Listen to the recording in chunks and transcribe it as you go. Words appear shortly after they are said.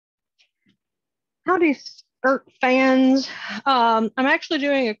Howdy, skirt fans. I'm actually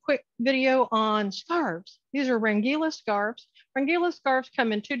doing a quick video on scarves. These are Rangeelaa scarves. Rangeelaa scarves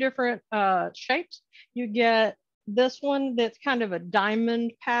come in two different shapes. You get this one that's kind of a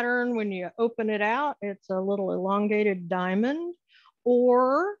diamond pattern. When you open it out, it's a little elongated diamond,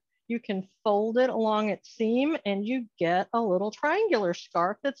 or you can fold it along its seam and you get a little triangular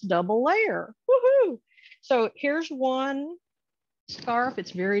scarf that's double layer. Woohoo! So here's one scarf.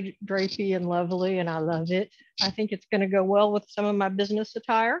 It's very drapey and lovely, and I love it. I think it's going to go well with some of my business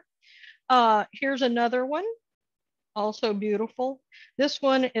attire. Here's another one, also beautiful. This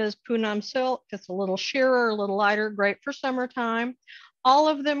one is Punam silk. It's a little sheerer, a little lighter, great for summertime. All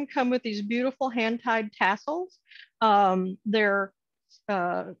of them come with these beautiful hand-tied tassels. They're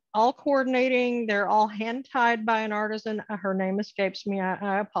all coordinating. They're all hand-tied by an artisan. Her name escapes me.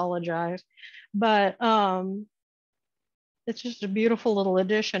 I apologize. But it's just a beautiful little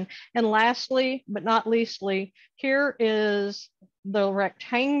addition. And lastly, but not leastly, here is the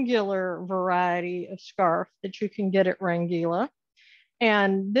rectangular variety of scarf that you can get at Rangeelaa.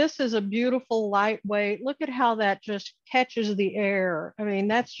 And this is a beautiful lightweight. Look at how that just catches the air. I mean,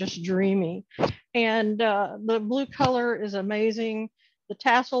 that's just dreamy. And the blue color is amazing. The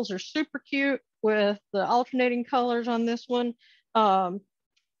tassels are super cute with the alternating colors on this one. Um,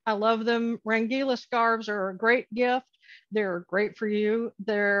 I love them. Rangeelaa scarves are a great gift. They're great for you.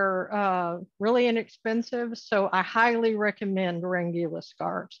 They're really inexpensive. So I highly recommend Rangeelaa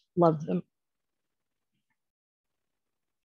scarves. Love them.